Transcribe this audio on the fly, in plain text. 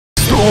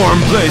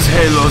Storm plays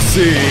Halo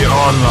C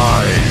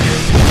online.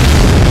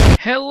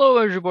 Hello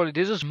everybody,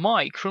 this is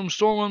Mike from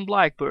Storm and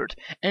Blackbird,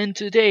 and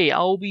today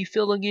I'll be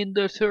filling in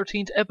the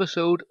 13th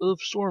episode of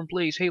Storm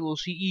Plays Halo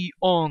CE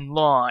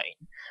Online.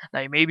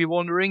 Now you may be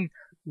wondering,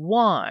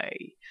 why?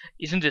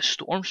 Isn't this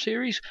Storm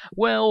series?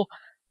 Well,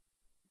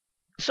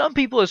 some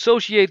people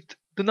associate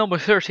the number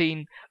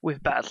 13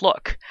 with bad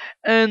luck,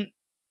 and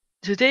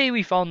today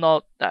we found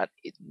out that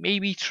it may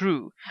be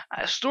true,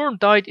 as Storm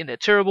died in a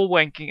terrible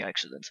wanking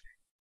accident.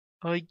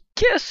 I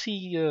guess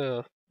he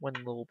went a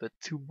little bit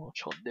too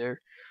much on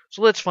there.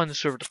 So let's find a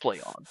server to play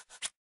on.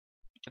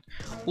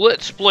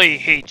 Let's play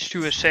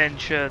H2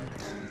 Ascension.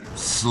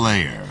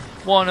 Slayer.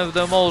 One of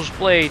the most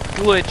played,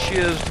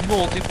 glitchiest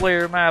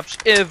multiplayer maps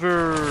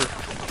ever.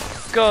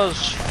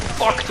 Cause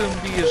fuck them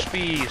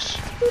BSBs.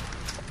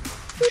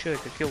 Shit,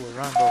 I could kill a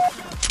Rambo.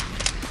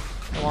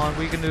 Come on,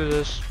 we can do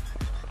this.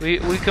 We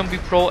can be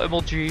pro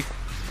MLG.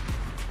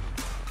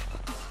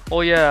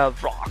 Oh yeah,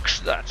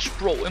 rocks. That's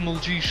pro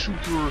MLG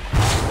shooter.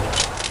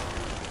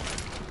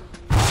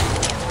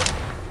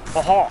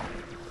 Aha!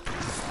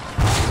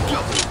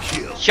 Double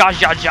kill. Ja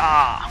ja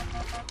ja!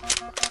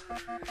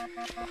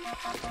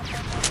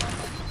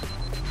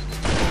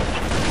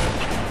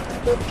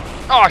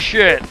 Oh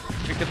shit!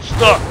 We get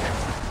stuck!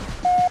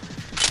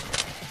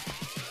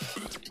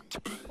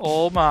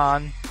 Oh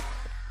man.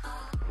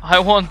 I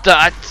want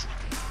that!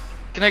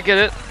 Can I get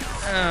it?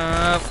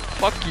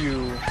 Fuck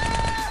you.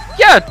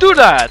 Yeah, do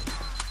that!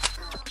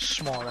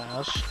 Smart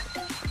ass.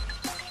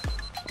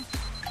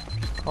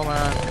 Oh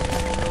man.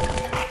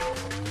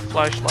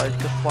 Flashlight,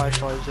 the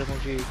flashlight is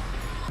energy.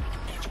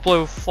 Let's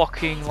blow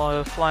fucking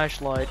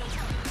flashlight.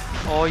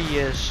 Oh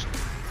yes.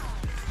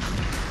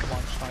 Come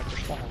on, sniper,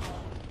 spawn.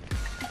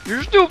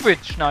 You're stupid,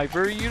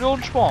 sniper, you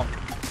don't spawn.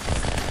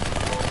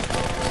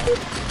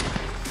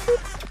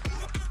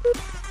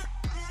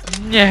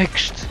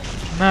 Next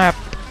map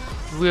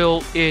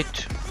will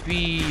it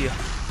be?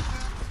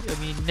 I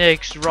mean,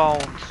 next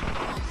round.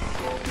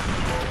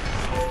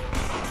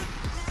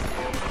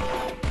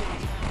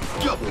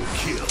 Double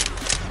kill.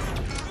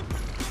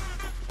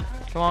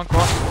 Come on, come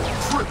on.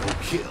 Triple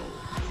kill.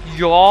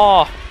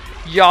 Yeah,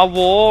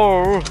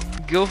 jawohl.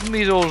 Give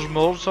me those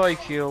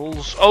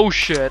multi-kills. Oh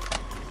shit.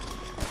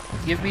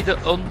 Give me the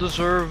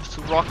undeserved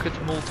rocket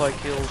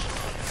multi-kills.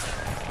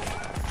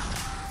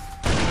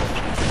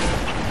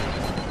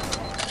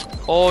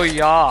 Oh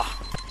yeah.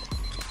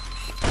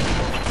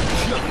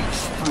 Killing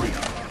spree.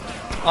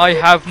 I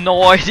have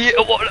no idea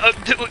what I'm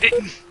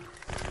doing.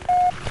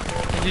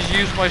 I just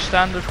use my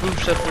standard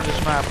moveset for this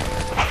map.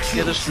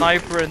 Get a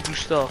sniper and do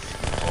stuff.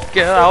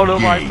 Get out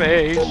of my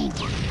face!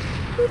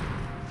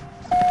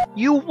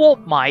 You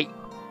what, mate?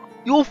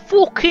 You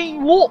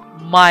fucking what,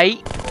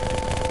 mate?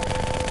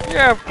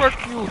 Yeah, fuck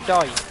you,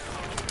 die.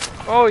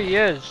 Oh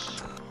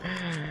yes.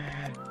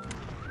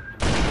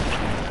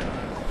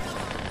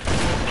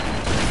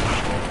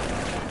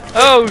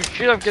 Oh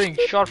shit! I'm getting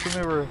shot from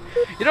everywhere.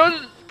 You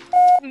know,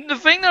 the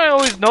thing that I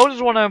always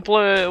notice when I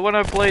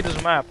play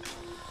this map,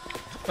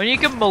 when you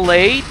get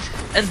meleeed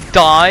and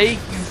die, you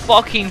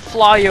fucking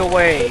fly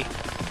away.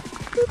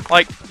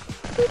 Like,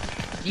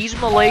 these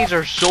melees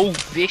are so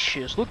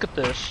vicious. Look at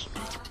this.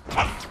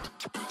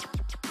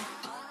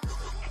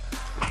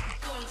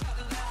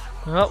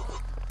 Oh,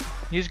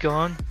 he's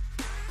gone.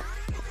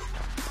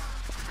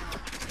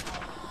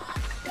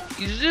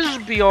 Is this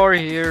BR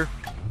here?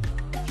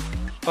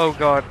 Oh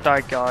god,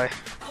 that guy.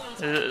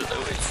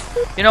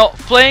 You know,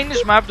 playing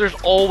this map, there's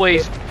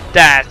always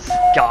that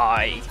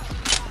guy.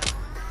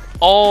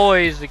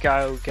 Always the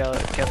guy who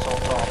gets on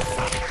top.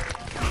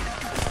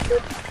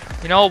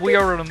 You know, we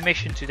are on a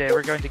mission today.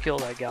 We're going to kill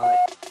that guy.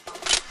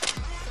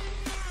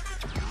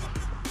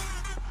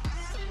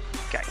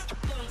 Okay.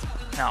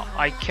 Now,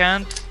 I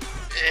can't...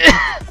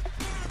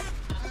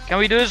 Can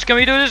we do this? Can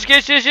we do this?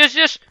 Yes, yes, yes,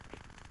 yes!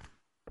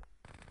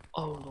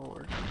 Oh,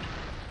 Lord.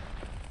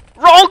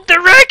 Wrong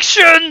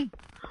direction!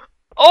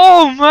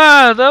 Oh,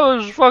 man, that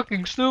was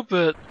fucking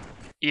stupid.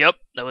 Yep,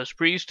 that was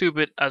pretty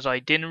stupid, as I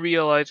didn't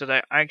realize that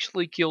I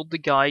actually killed the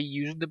guy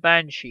using the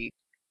Banshee.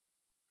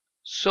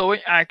 So I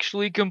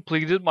actually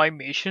completed my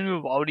mission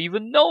without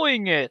even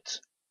knowing it.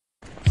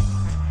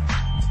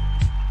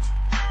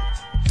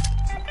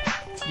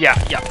 Yeah,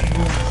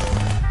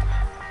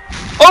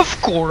 move.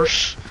 Of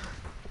course.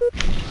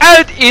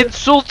 Add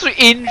insult to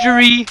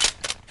injury.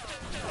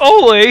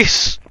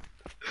 Always.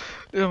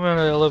 Oh man,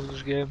 I love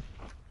this game.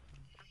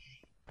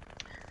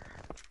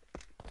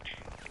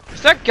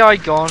 Is that guy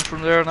gone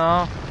from there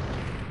now?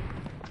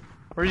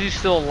 Or is he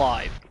still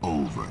alive?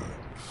 Over.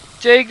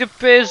 Take the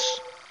piss.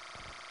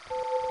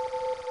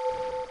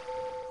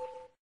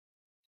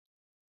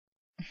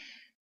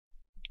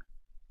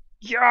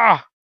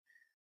 Yeah!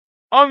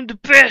 I'm the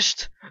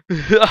best!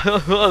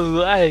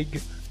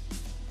 Lag.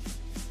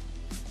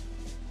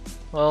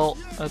 Well,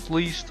 at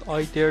least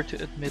I dare to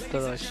admit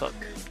that I suck.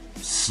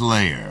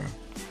 Slayer.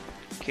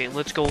 Okay,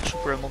 let's go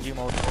Super MLG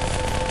mode.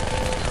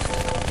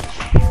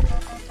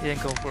 He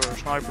didn't go for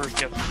snipers,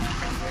 yep.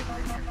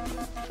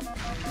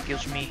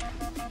 Gives me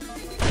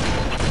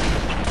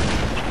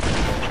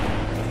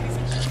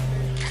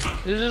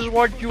This is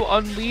what you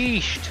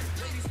unleashed.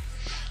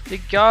 The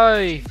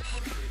guy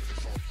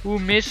who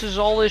misses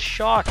all his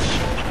shots.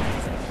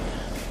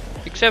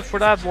 Except for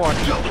that one.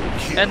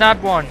 And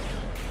that one.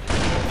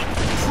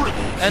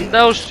 And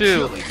those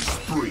two.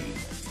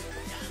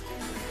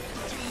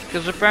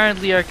 Because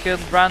apparently I can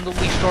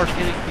randomly start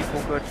hitting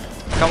people, but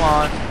come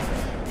on.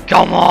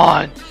 Come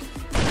on!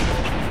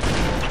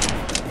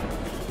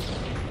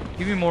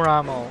 Give me more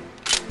ammo.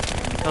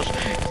 Because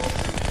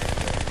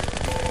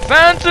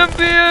Phantom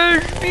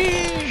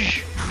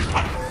BISHU!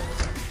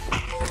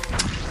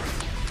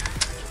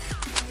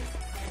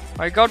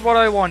 I got what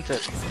I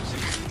wanted.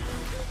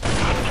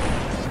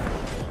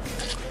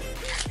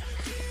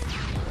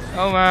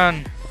 Oh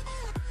man.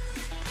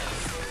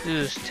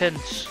 This is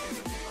tense.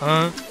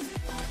 Huh?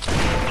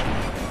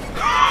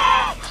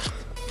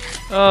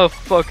 Oh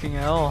fucking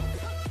hell.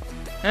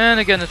 And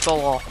again it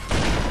fell off.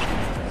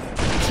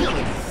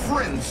 Killing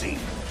frenzy.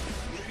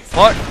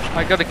 What?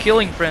 I got a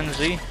killing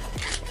frenzy.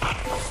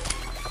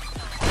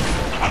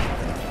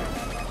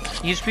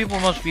 These people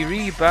must be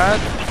really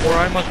bad, or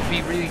I must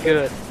be really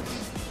good.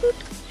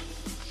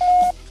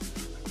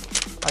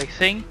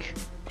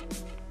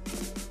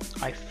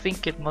 I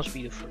think it must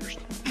be the first.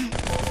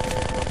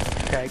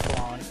 Okay, go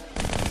on.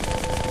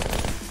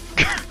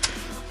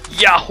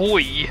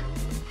 Yahoy!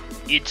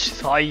 It's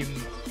time.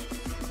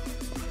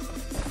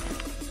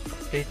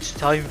 It's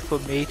time for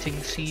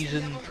mating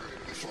season.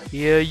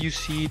 Here you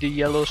see the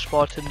yellow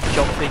Spartan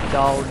jumping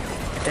down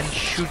and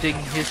shooting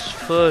his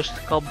first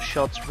cum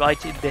shots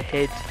right in the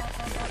head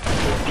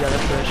of the other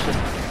person.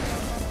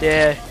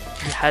 There,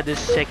 he had his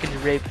second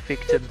rape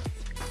victim,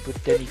 but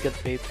then he got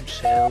raped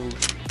himself.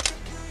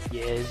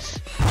 Yes.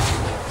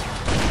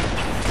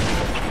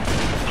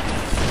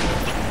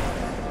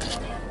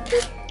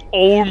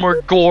 Oh my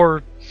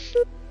god.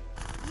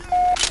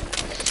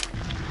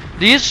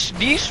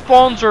 These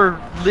spawns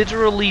are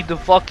literally the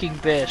fucking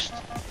best.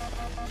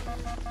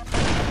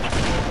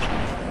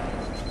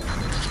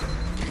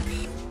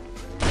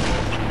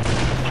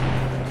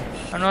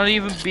 I'm not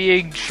even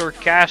being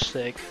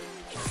sarcastic.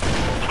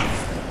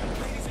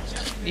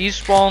 These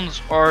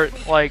spawns are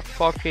like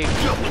fucking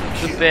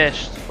the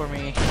best for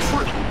me.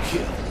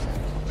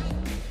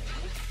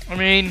 I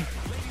mean,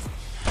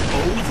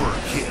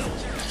 Overkill.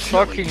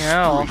 fucking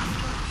hell.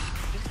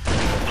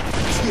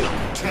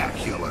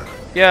 Spectacular.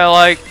 Yeah,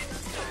 like,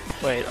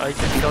 wait, I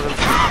just got to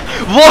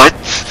What?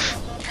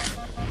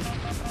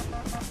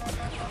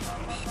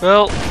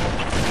 Well,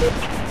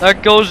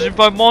 that goes in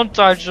my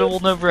montage that will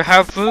never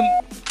happen.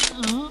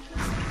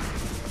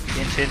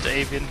 Hint,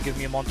 Avian, give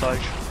me a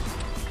montage.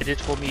 Edit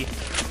for me.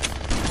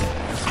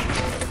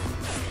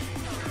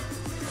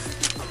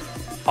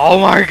 Oh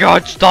my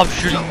god, stop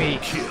shooting me.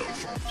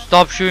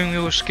 Stop shooting me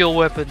with skill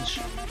weapons.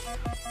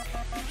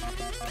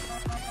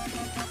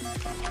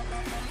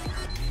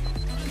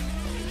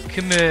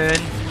 Come on.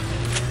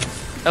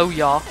 Oh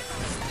yeah.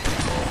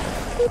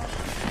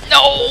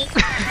 No!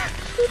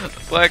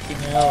 Fucking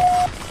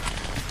hell.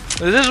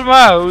 This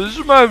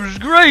map is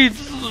great!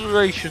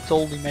 I should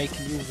totally make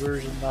a new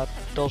version that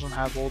doesn't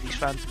have all these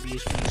fancy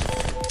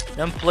BSBs.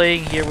 Them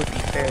playing here would be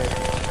fair.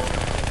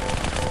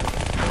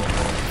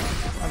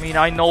 I mean,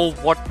 I know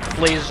what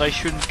places I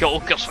shouldn't go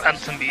because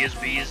phantom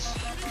BSBs.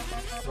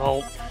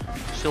 Well,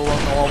 still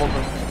don't know all of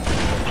them.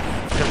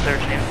 Because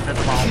there's an infinite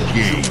amount.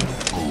 Game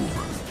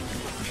over.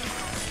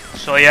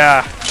 So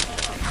yeah,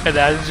 and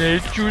that is a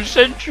true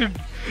ascension.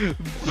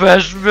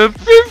 Best map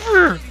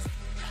ever.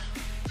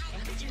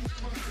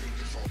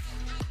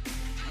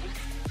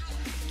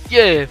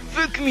 Yeah,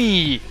 fuck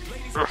me.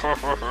 Let's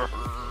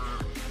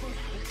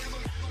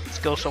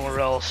go somewhere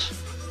else.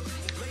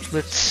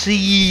 Let's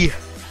see,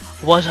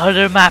 what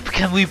other map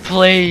can we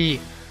play?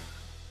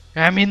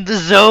 I'm in the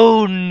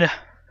zone.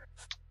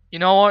 You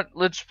know what?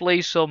 Let's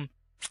play some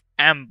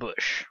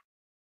ambush.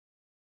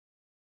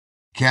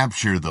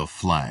 Capture the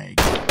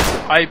flag.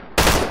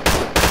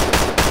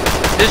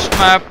 This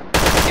map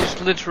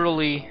is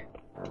literally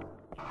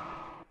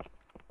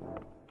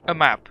a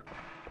map.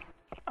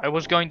 I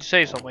was going to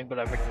say something, but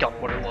I forgot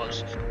what it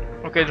was.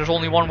 Okay, there's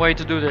only one way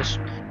to do this.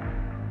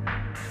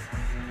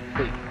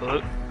 Wait,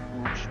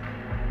 oops.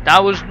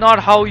 That was not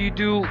how you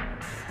do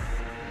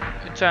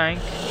a tank.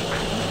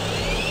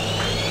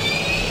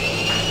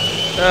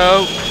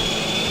 So,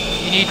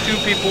 you need two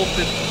people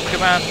to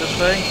command this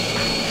thing.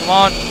 Come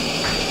on.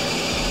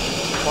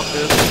 Fuck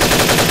this.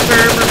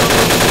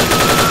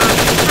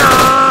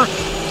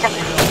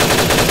 Fucking hell.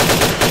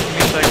 Give me a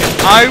second.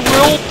 I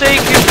will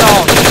take him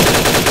down.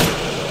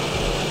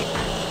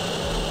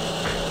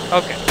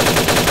 Okay.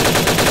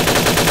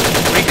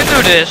 We can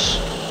do this.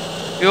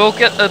 You'll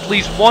get at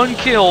least one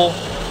kill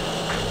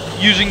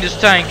using this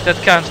tank that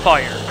can't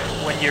fire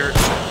when you're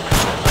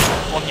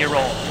on your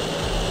own.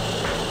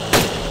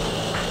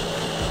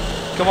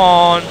 Come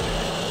on. We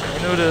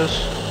can do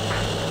this.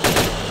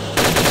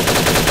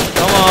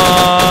 Come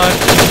on.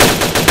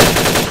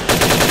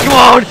 Come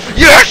on.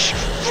 Yes!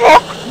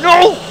 Fuck!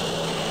 No!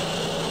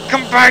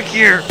 Come back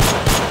here.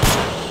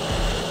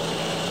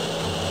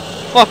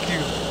 Fuck you.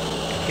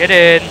 Get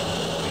in.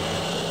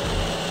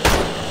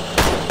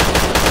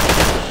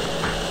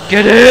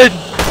 Get in!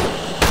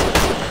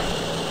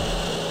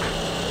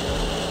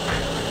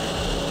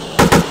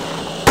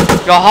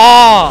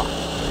 Yaha!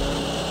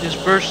 This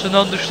person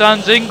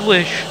understands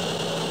English.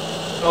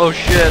 Oh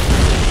shit.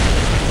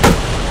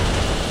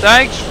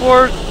 Thanks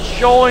for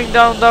showing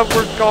them that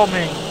we're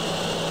coming.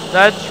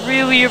 That's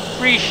really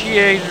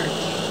appreciated.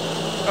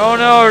 Oh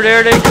no,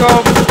 there they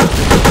come.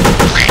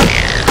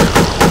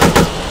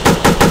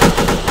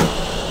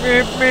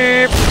 Meep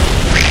meep.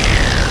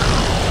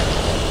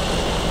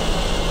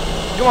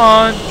 Come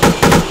on.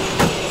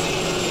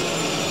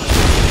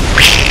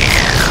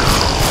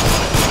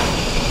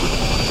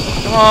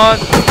 Come on.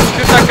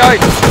 Shoot that guy.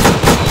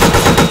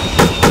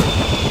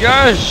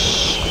 Yes.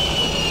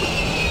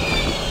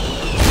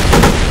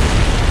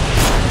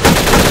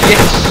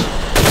 Yes.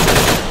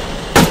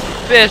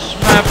 Best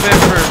map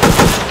ever.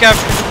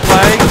 Capture the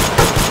flag.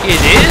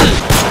 It is.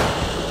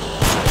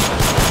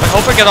 I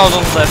hope I get out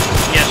on the left.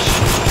 Yes.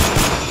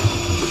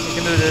 I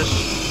can do this.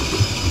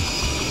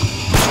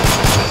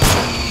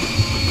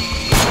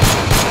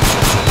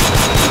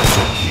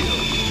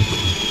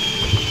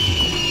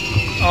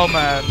 Oh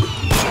man.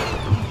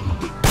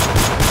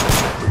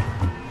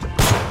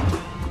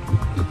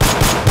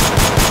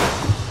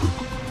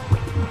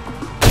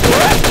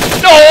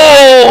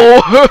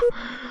 No!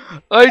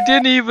 I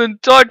didn't even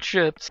touch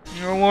it.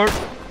 You know what?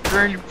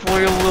 Trying to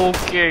play a little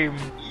game.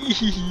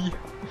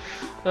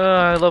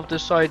 I love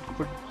this site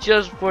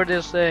just for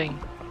this thing.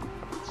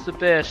 It's the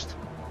best.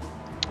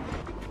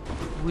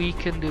 We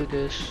can do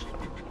this.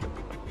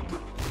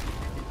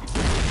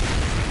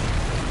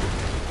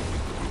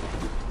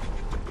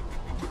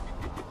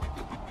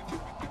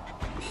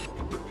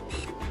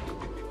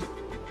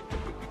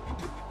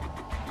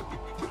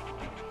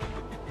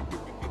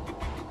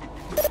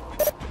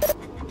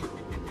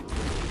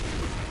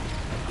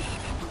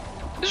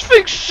 This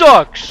thing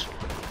sucks!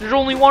 There's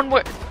only one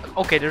way.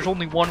 Okay, there's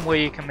only one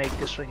way you can make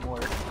this thing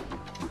work.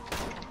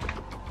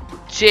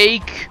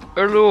 Take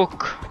a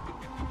look.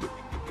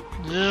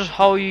 This is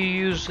how you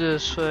use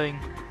this thing.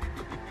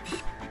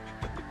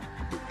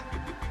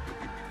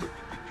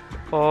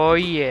 Oh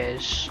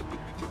yes.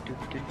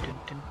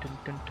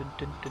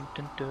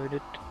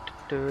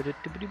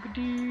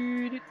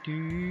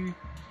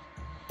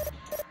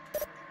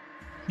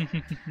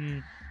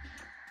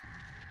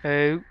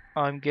 Oh,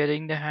 I'm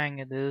getting the hang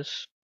of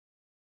this.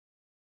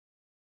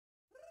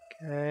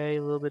 Okay,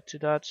 a little bit to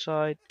that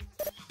side.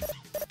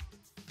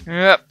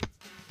 Yep.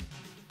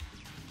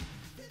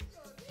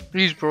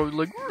 He's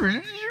probably like,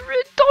 red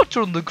dots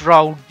on the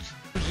ground.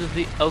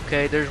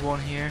 Okay, there's one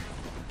here.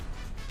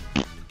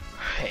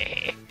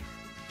 Hey,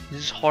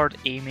 this is hard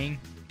aiming.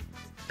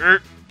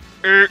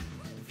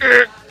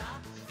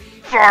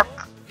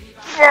 Fuck!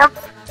 Fuck!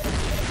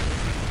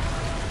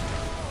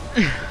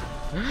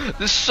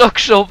 This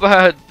sucks so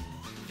bad.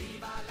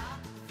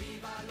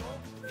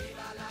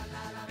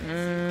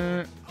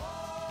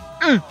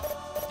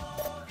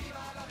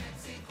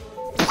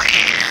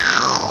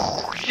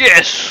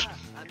 Yes!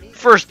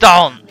 First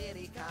down!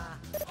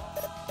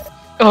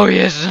 Oh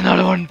yes, there's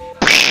another one!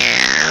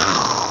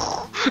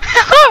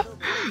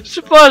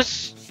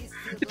 Suppose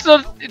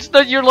it's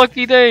not your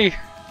lucky day.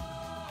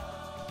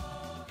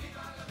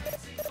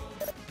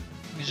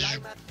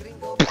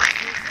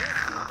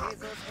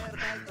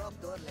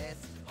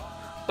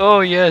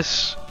 Oh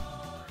yes.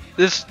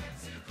 This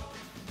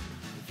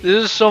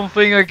is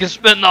something I can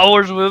spend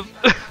hours with.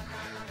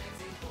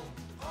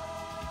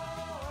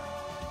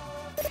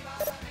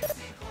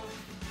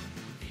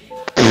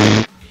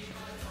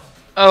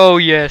 Oh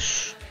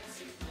yes.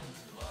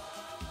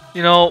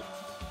 You know,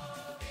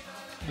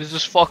 this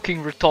is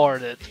fucking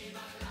retarded.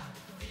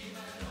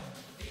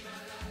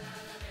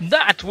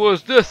 That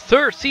was the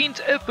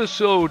 13th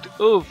episode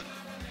of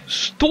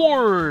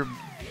Storm.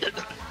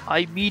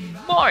 I mean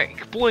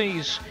Mike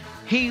plays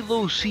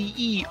Halo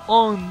CE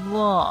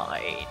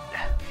Online.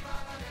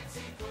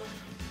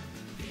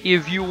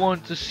 If you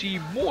want to see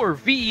more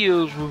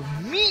videos with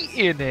me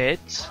in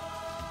it,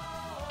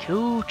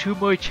 go to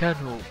my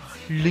channel.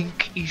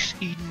 Link is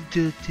in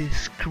the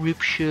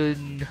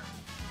description.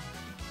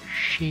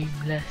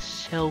 Shameless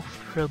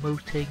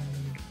self-promoting.